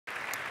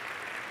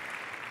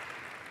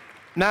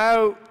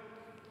Now,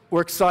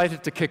 we're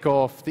excited to kick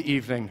off the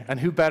evening, and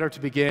who better to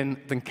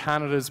begin than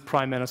Canada's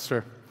Prime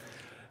Minister?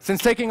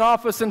 Since taking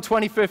office in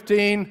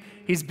 2015,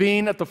 he's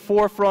been at the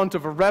forefront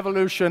of a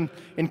revolution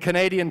in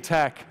Canadian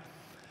tech.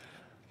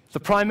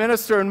 The Prime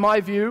Minister, in my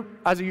view,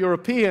 as a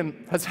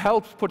European, has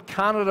helped put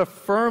Canada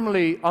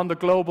firmly on the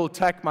global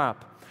tech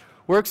map.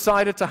 We're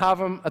excited to have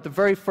him at the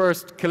very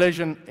first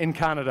Collision in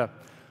Canada.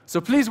 So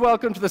please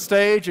welcome to the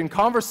stage, in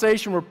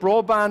conversation with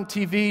Broadband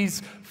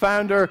TV's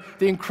founder,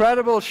 the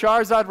incredible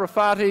Shahrzad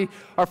Rafati,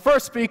 our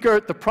first speaker,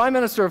 the Prime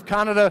Minister of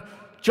Canada,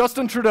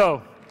 Justin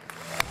Trudeau.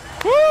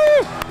 Woo!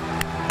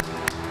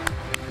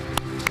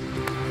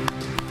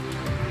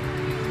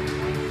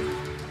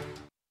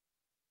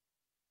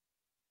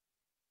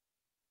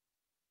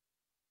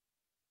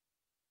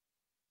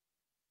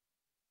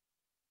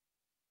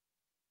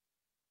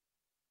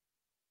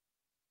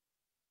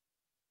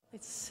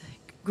 It's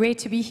great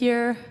to be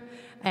here,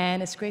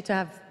 and it's great to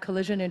have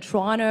Collision in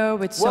Toronto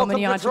with so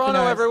many entrepreneurs. Welcome to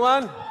Toronto,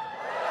 everyone.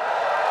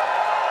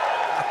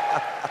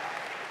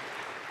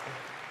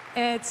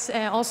 It's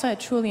also a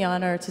truly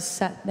honor to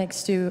sit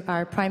next to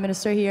our Prime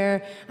Minister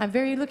here. I'm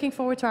very looking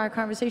forward to our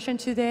conversation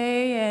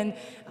today, and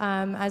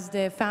as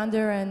the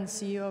founder and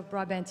CEO of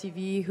Broadband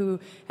TV,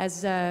 who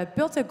has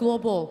built a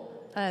global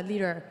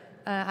leader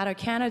out of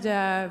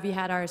Canada, we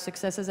had our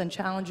successes and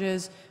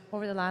challenges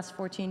over the last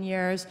 14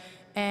 years.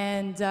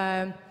 And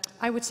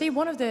I would say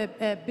one of the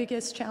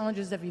biggest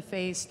challenges that we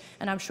face,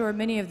 and I'm sure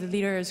many of the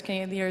leaders,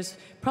 Canadian leaders,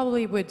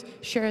 probably would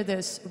share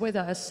this with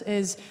us,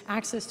 is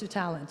access to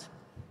talent.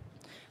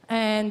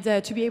 And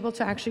to be able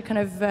to actually kind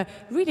of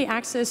really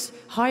access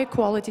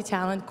high-quality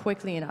talent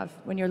quickly enough.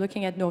 When you're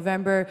looking at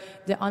November,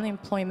 the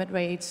unemployment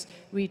rates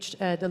reached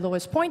the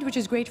lowest point, which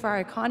is great for our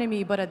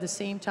economy, but at the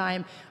same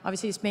time,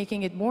 obviously, it's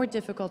making it more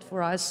difficult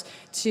for us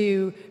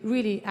to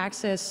really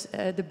access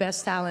the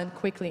best talent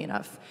quickly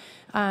enough.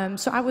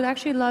 So I would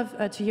actually love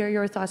to hear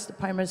your thoughts,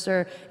 Prime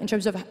Minister, in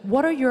terms of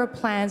what are your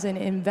plans in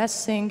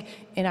investing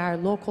in our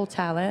local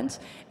talent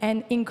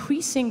and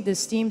increasing the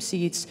STEAM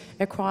seats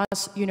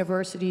across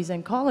universities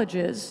and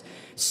colleges,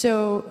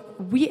 so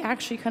we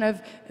actually kind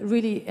of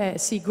really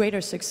see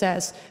greater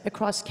success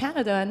across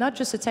Canada, not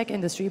just the tech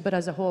industry, but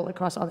as a whole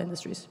across all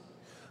industries.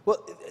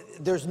 Well,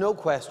 there's no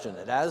question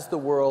that as the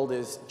world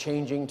is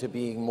changing to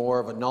being more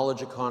of a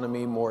knowledge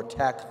economy, more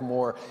tech,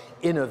 more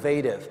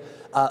innovative,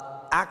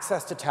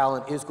 access to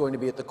talent is going to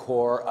be at the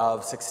core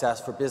of success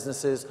for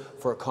businesses,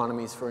 for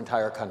economies, for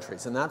entire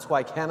countries. And that's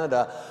why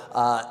Canada,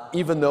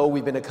 even though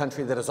we've been a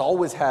country that has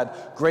always had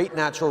great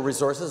natural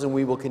resources, and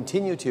we will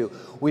continue to,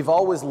 we've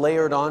always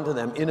layered onto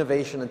them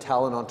innovation and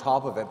talent on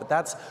top of it. But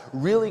that's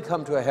really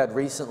come to a head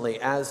recently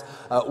as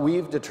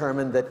we've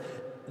determined that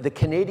the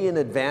Canadian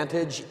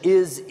advantage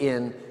is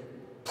in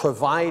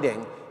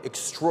providing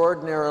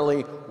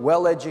extraordinarily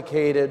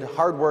well-educated,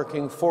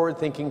 hardworking,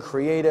 forward-thinking,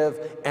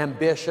 creative,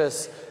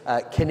 ambitious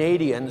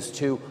Canadians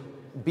to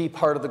be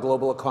part of the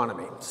global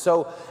economy.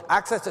 So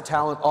access to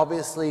talent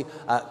obviously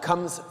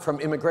comes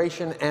from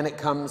immigration, and it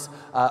comes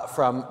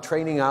from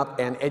training up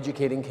and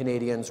educating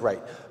Canadians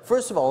right.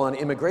 First of all, on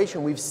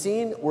immigration,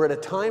 we're at a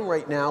time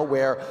right now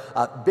where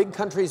big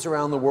countries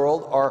around the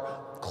world are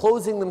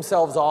closing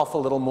themselves off a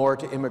little more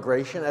to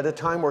immigration at a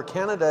time where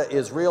Canada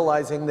is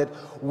realizing that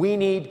we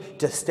need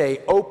to stay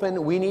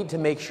open, we need to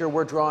make sure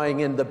we're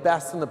drawing in the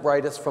best and the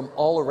brightest from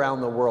all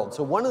around the world.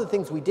 So one of the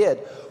things we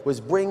did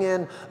was bring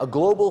in a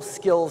global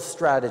skills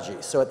strategy.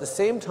 So at the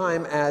same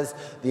time as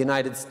the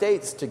United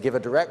States, to give a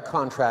direct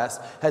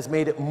contrast, has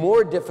made it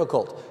more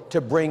difficult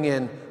to bring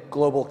in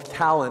global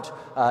talent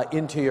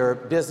into your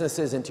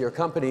businesses, into your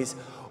companies,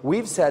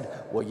 we've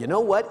said, well, you know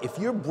what? If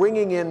you're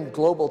bringing in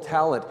global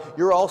talent,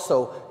 you're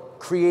also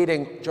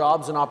creating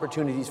jobs and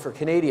opportunities for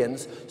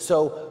Canadians.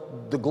 So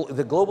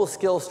the global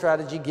skills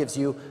strategy gives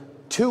you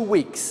 2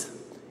 weeks.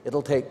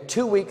 It'll take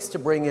 2 weeks to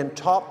bring in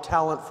top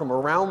talent from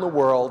around the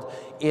world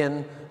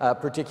in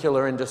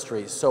particular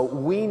industries. So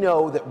we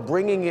know that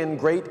bringing in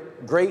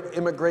great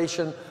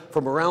immigration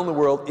from around the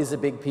world is a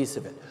big piece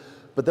of it.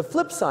 But the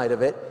flip side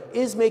of it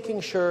is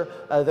making sure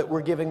that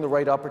we're giving the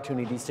right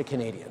opportunities to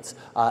Canadians,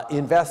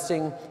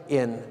 investing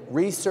in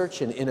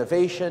research and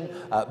innovation,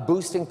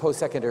 boosting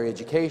post-secondary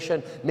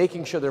education,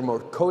 making sure there are more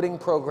coding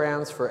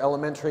programs for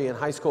elementary and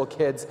high school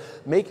kids,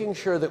 making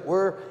sure that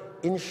we're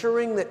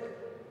ensuring that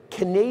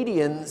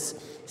Canadians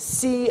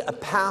see a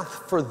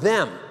path for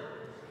them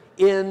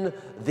in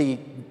the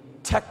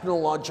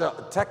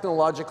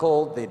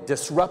technological, the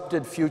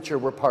disrupted future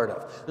we're part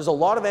of. There's a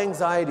lot of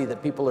anxiety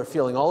that people are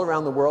feeling all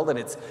around the world, and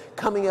it's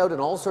coming out in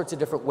all sorts of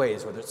different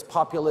ways, whether it's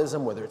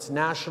populism, whether it's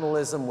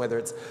nationalism, whether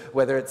it's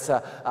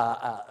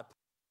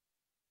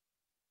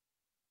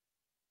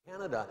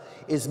Canada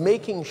is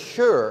making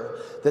sure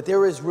that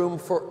there is room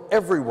for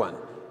everyone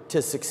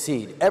to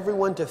succeed,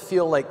 everyone to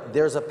feel like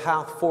there's a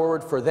path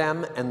forward for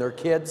them and their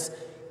kids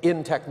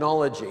in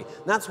technology.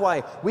 And that's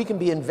why we can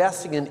be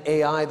investing in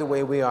AI the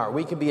way we are.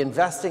 We can be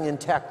investing in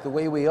tech the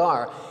way we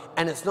are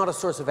and it's not a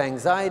source of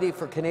anxiety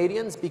for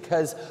Canadians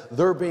because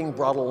they're being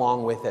brought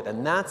along with it.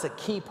 And that's a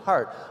key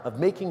part of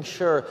making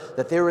sure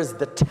that there is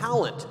the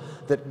talent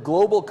that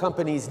global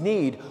companies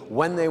need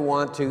when they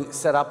want to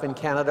set up in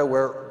Canada,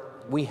 where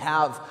we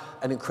have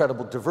an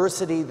incredible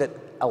diversity that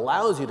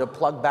allows you to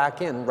plug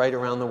back in right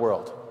around the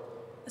world.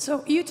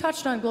 So you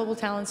touched on global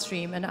talent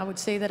stream, and I would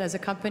say that as a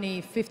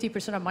company,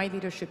 50% of my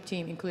leadership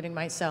team, including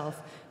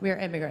myself, we are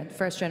immigrant,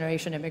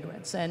 first-generation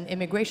immigrants, and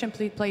immigration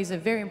plays a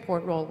very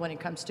important role when it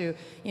comes to,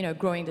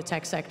 growing the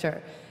tech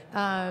sector.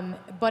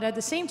 But at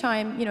the same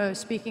time,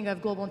 speaking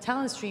of global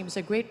talent stream, it's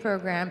a great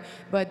program,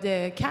 but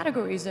the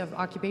categories of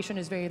occupation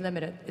is very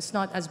limited. It's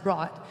not as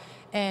broad.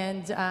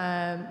 And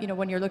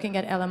when you're looking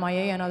at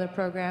LMIA and other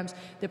programs,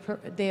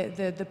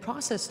 the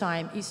process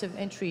time, ease of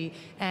entry,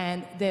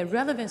 and the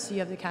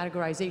relevancy of the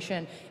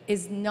categorization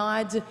is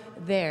not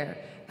there.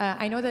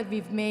 I know that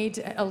we've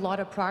made a lot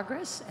of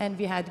progress, and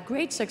we had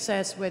great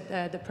success with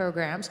the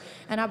programs,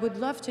 and I would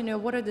love to know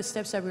what are the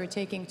steps that we're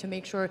taking to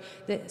make sure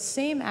the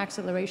same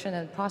acceleration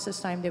and process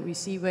time that we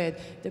see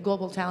with the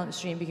global talent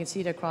stream, we can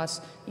see it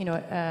across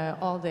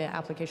all the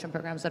application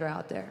programs that are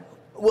out there.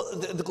 Well,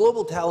 the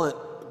global talent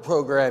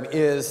program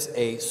is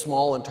a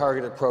small and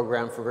targeted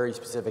program for very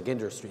specific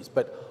industries,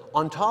 but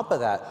on top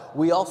of that,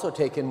 we also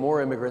take in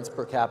more immigrants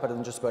per capita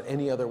than just about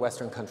any other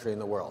Western country in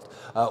the world.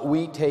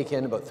 We take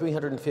in about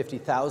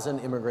 350,000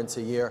 immigrants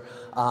a year,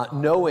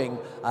 knowing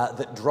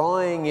that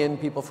drawing in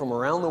people from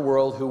around the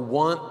world who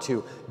want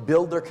to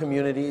build their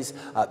communities,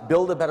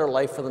 build a better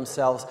life for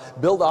themselves,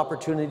 build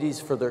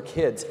opportunities for their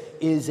kids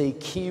is a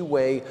key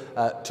way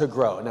to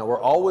grow. Now,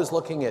 we're always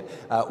looking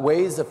at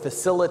ways of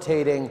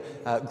facilitating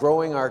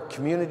growing our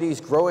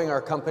communities, growing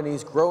our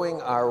companies,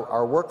 growing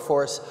our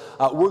workforce.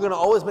 We're going to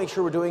always make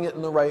sure we're doing it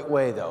in the right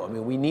way, though. I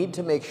mean, we need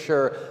to make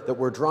sure that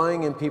we're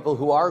drawing in people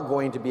who are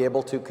going to be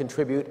able to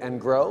contribute and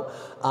grow,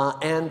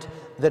 and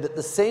that at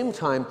the same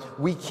time,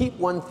 we keep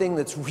one thing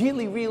that's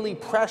really, really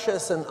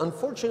precious and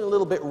unfortunately a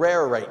little bit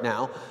rare right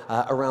now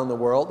around the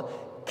world.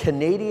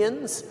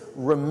 Canadians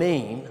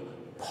remain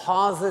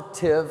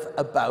positive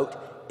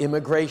about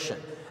immigration.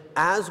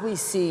 As we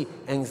see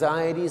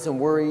anxieties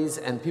and worries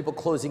and people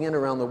closing in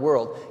around the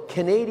world,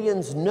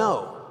 Canadians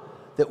know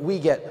that we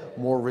get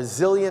more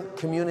resilient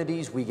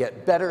communities, we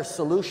get better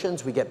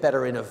solutions, we get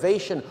better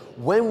innovation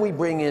when we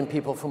bring in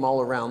people from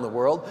all around the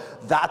world.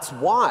 That's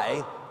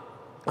why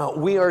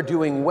we are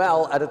doing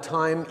well at a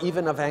time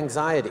even of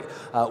anxiety.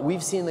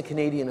 We've seen the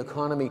Canadian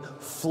economy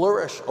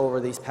flourish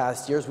over these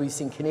past years. We've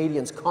seen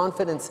Canadians'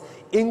 confidence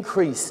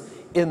increase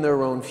in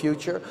their own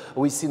future.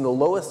 We've seen the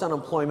lowest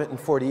unemployment in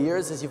 40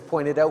 years, as you've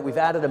pointed out. We've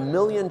added 1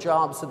 million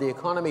jobs to the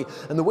economy.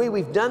 And the way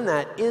we've done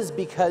that is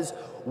because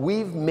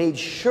we've made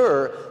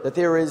sure that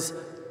there is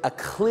a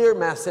clear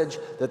message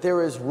that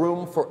there is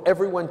room for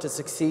everyone to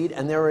succeed,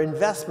 and there are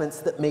investments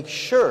that make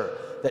sure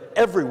that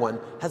everyone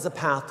has a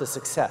path to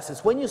success.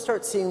 It's when you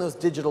start seeing those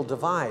digital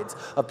divides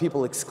of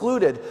people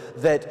excluded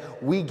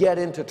that we get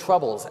into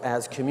troubles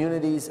as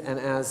communities and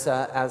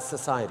as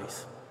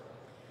societies.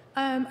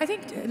 I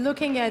think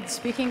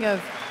speaking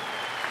of,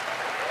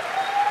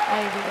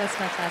 that's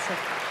fantastic.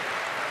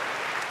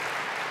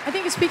 I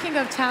think speaking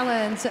of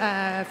talent,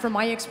 from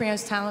my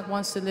experience, talent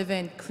wants to live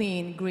in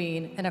clean,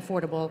 green, and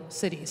affordable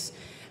cities.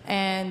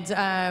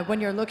 And when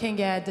you're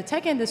looking at the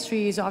tech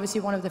industry, is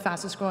obviously one of the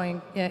fastest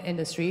growing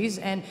industries,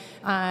 and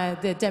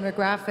the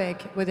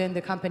demographic within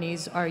the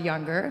companies are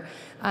younger.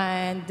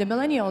 And the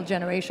millennial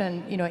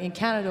generation, in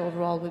Canada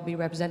overall, would be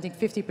representing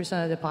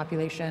 50% of the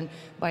population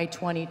by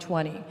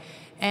 2020.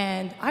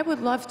 And I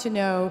would love to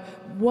know,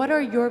 what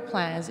are your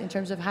plans in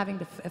terms of having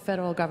the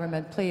federal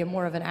government play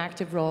more of an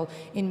active role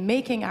in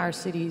making our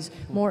cities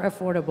more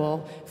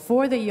affordable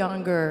for the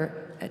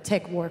younger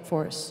tech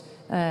workforce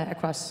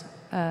across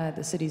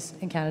the cities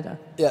in Canada?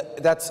 Yeah,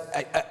 that's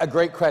a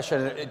great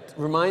question. It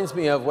reminds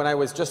me of when I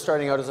was just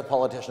starting out as a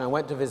politician. I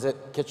went to visit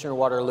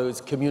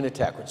Kitchener-Waterloo's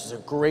Communitech, which is a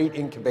great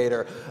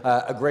incubator,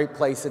 a great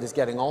place that is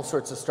getting all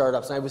sorts of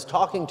startups. And I was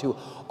talking to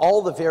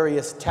all the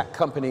various tech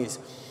companies.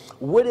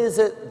 What is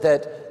it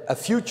that a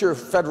future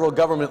federal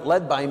government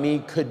led by me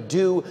could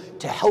do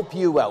to help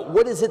you out?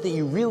 What is it that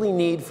you really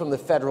need from the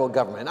federal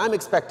government? I'm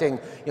expecting,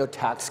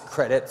 tax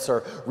credits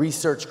or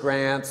research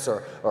grants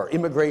or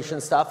immigration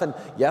stuff, and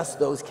yes,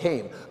 those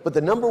came. But the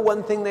number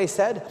one thing they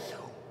said,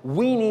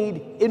 we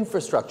need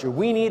infrastructure.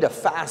 We need a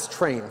fast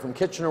train from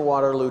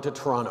Kitchener-Waterloo to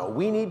Toronto.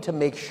 We need to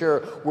make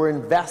sure we're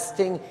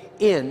investing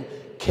in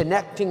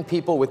connecting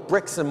people with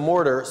bricks and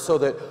mortar so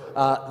that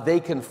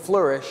they can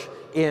flourish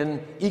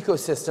in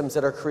ecosystems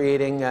that are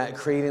creating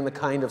the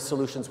kind of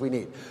solutions we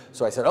need.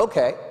 So I said,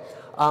 okay.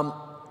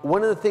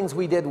 One of the things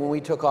we did when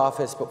we took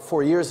office about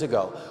 4 years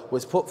ago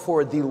was put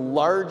forward the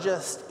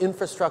largest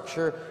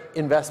infrastructure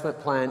investment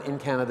plan in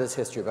Canada's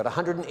history, about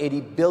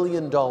 $180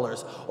 billion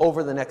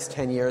over the next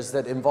 10 years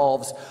that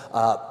involves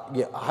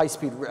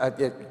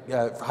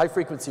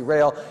high-frequency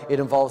rail. It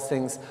involves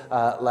things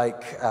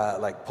like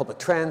public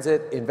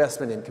transit,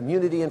 investment in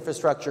community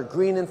infrastructure,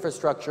 green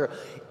infrastructure,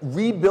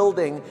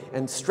 rebuilding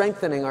and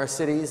strengthening our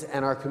cities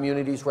and our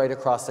communities right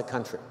across the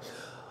country.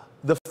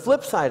 The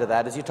flip side of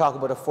that is you talk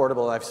about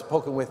affordable. I've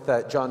spoken with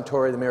John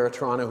Tory, the Mayor of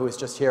Toronto, who is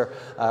just here,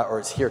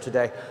 or is here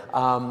today,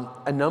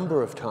 a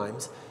number of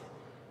times.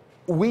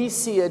 We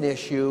see an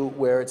issue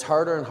where it's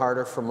harder and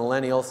harder for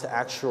millennials to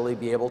actually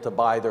be able to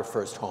buy their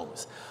first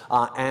homes.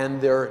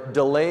 And they're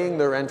delaying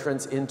their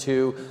entrance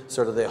into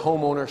sort of the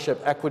home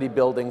ownership equity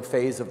building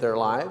phase of their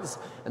lives.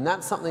 And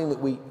that's something that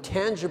we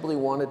tangibly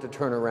wanted to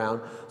turn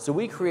around. So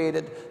we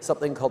created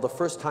something called the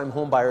First Time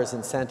Homebuyers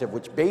Incentive,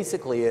 which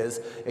basically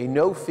is a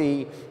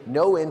no-fee,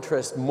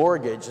 no-interest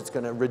mortgage. It's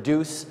going to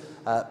reduce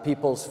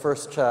people's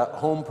first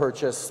home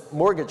purchase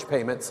mortgage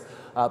payments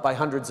by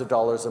hundreds of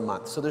dollars a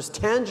month. So there's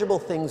tangible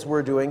things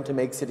we're doing to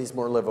make cities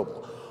more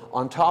livable.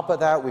 On top of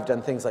that, we've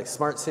done things like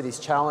Smart Cities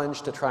Challenge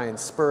to try and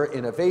spur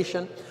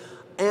innovation,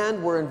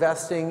 and we're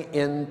investing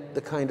in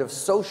the kind of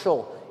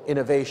social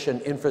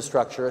innovation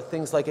infrastructure,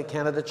 things like a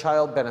Canada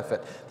Child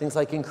Benefit, things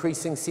like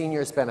increasing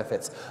seniors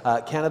benefits,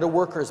 Canada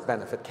Workers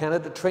Benefit,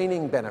 Canada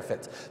Training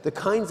Benefits, the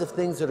kinds of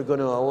things that are going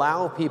to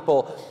allow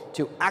people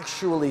to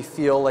actually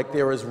feel like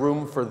there is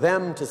room for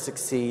them to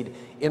succeed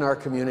in our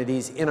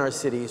communities, in our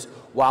cities,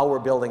 while we're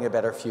building a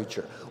better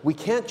future. We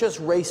can't just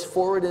race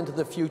forward into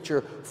the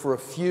future for a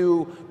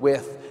few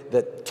with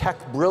the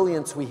tech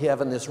brilliance we have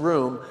in this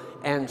room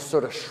and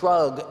sort of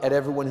shrug at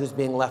everyone who's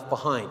being left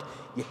behind.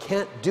 You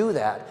can't do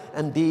that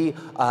and be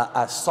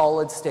a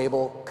solid,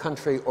 stable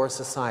country or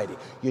society.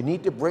 You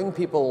need to bring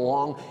people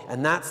along,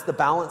 and that's the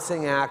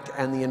balancing act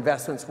and the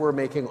investments we're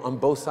making on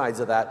both sides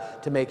of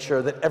that to make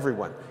sure that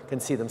everyone can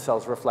see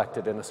themselves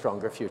reflected in a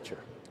stronger future.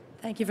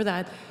 Thank you for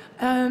that.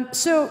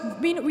 So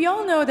we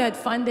all know that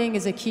funding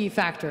is a key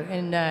factor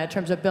in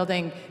terms of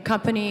building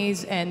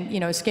companies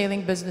and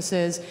scaling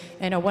businesses.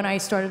 And when I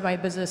started my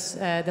business,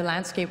 the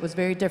landscape was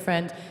very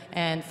different,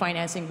 and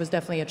financing was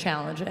definitely a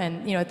challenge.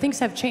 And things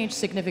have changed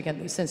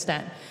significantly since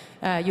then.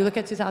 You look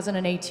at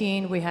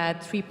 2018, we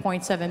had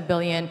 $3.7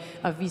 billion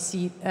of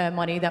VC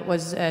money that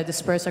was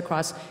dispersed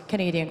across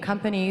Canadian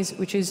companies,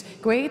 which is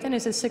great and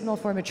is a signal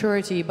for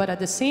maturity. But at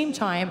the same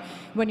time,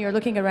 when you're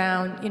looking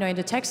around, in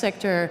the tech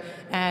sector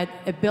at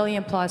 $1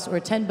 billion plus or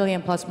 $10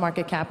 billion plus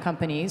market cap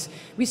companies,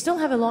 we still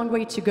have a long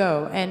way to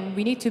go, and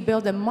we need to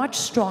build a much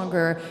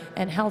stronger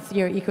and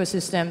healthier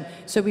ecosystem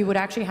so we would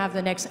actually have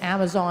the next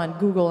Amazon,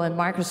 Google, and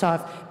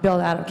Microsoft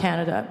built out of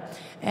Canada.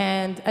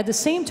 And at the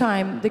same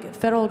time, the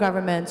federal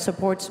government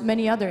supports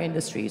many other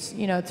industries,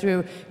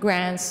 through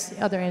grants,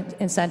 other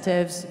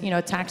incentives,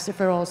 tax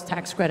deferrals,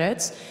 tax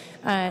credits.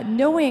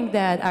 Knowing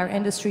that our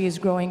industry is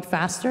growing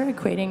faster,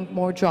 creating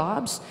more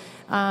jobs,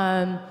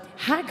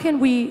 how can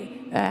we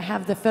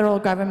have the federal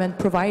government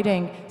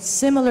providing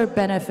similar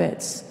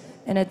benefits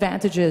and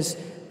advantages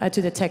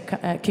to the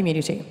tech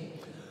community?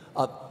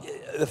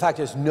 The fact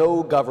is,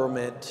 no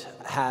government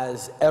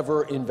has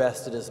ever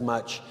invested as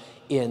much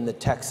in the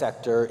tech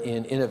sector,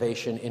 in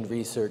innovation, in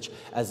research,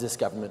 as this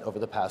government over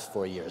the past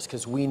 4 years,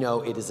 because we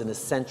know it is an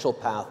essential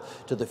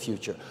path to the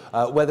future.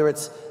 Whether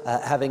it's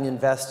having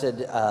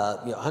invested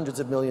hundreds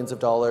of millions of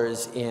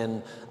dollars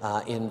in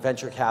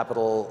venture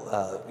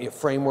capital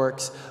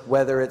frameworks,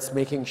 whether it's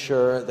making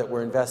sure that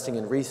we're investing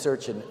in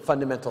research and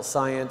fundamental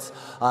science,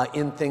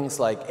 in things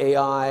like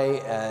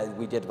AI.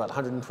 We did about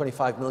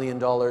 $125 million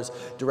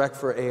direct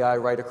for AI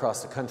right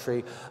across the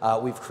country.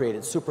 We've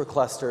created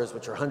superclusters,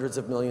 which are hundreds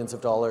of millions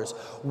of dollars.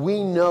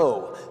 We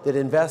know that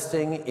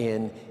investing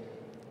in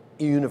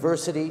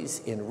universities,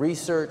 in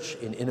research,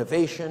 in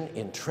innovation,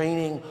 in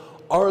training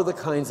are the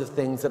kinds of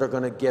things that are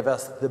going to give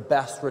us the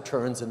best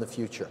returns in the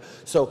future.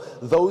 So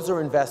those are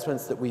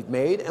investments that we've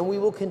made and we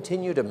will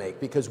continue to make,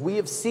 because we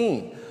have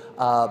seen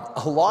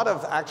a lot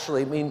of,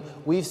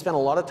 we've spent a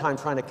lot of time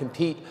trying to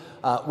compete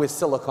with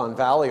Silicon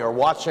Valley, or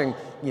watching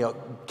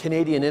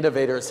Canadian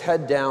innovators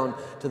head down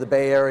to the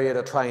Bay Area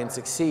to try and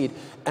succeed.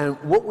 And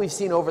what we've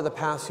seen over the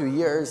past few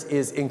years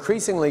is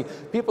increasingly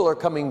people are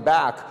coming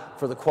back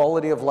for the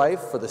quality of life,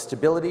 for the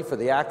stability, for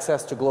the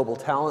access to global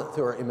talent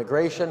through our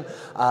immigration,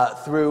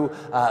 through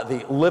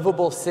the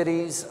livable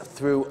cities,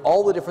 through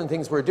all the different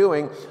things we're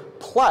doing.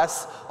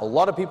 Plus, a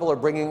lot of people are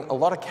bringing a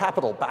lot of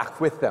capital back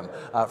with them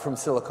from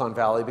Silicon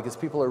Valley, because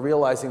people are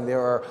realizing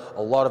there are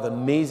a lot of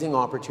amazing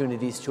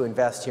opportunities to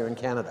invest here in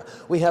Canada.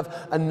 We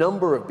have a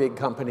number of big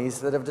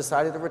companies that have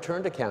decided to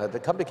return to Canada, to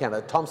come to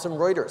Canada. Thomson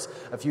Reuters,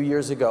 a few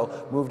years ago,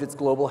 moved its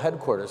global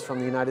headquarters from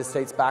the United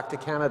States back to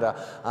Canada,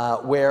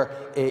 where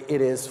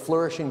it is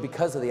flourishing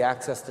because of the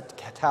access to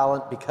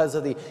talent, because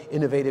of the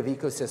innovative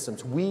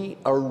ecosystems. We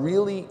are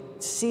really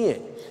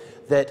seeing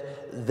that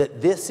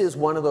this is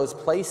one of those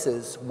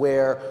places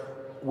where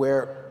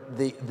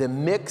the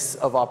mix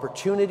of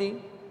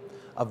opportunity,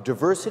 of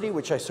diversity,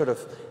 which I sort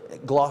of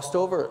glossed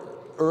over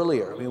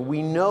earlier.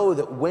 We know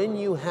that when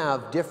you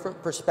have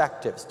different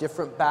perspectives,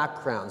 different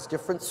backgrounds,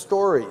 different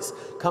stories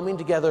coming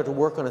together to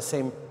work on a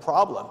same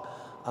problem,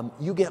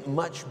 you get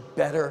much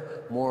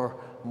better, more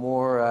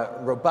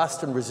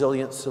robust and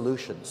resilient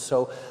solutions.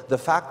 So the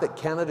fact that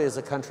Canada is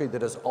a country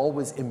that has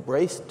always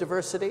embraced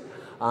diversity,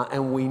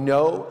 and we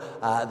know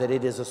that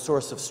it is a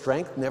source of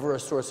strength, never a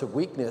source of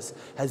weakness,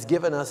 has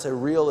given us a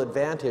real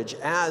advantage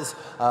as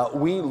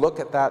we look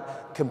at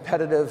that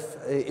competitive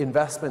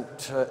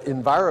investment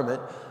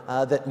environment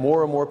that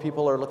more and more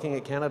people are looking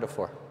at Canada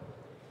for.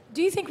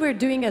 Do you think we're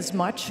doing as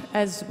much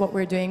as what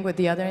we're doing with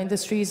the other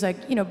industries?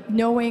 Like,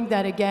 knowing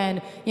that,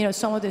 again,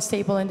 some of the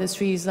staple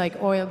industries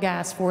like oil,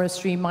 gas,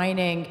 forestry,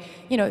 mining,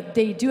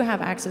 they do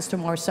have access to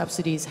more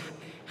subsidies.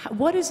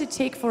 What does it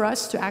take for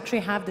us to actually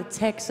have the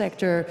tech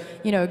sector,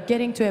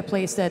 getting to a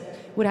place that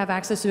would have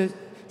access to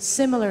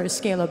similar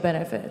scale of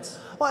benefits?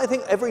 Well, I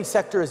think every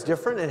sector is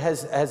different and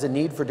has a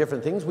need for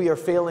different things. We are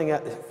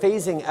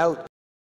phasing out